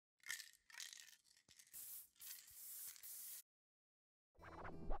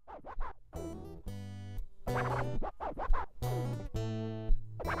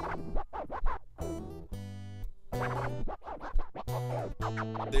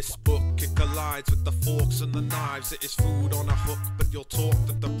This book, it collides with the forks and the knives. It is food on a hook, but you'll talk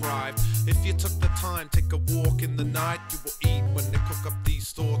to deprived. If you took the time, take a walk in the night, you will eat when they cook up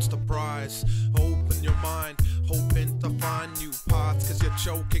these thoughts to prize. Open your mind, hoping to find new paths, cause you're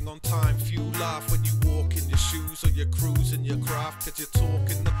choking on time. Few laugh when you walk in your shoes, or you're cruising your craft, cause you're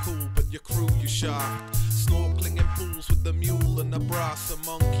talking the cool, but your crew you shaft. Snorkeling in pools with the mule and the brass, a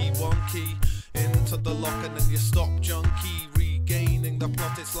monkey, one key into the lock and then you stop junkie. Regaining the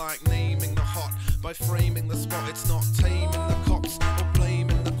plot, it's like naming the hot by framing the spot. It's not taming the cops or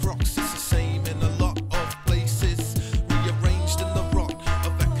blaming the crocs, it's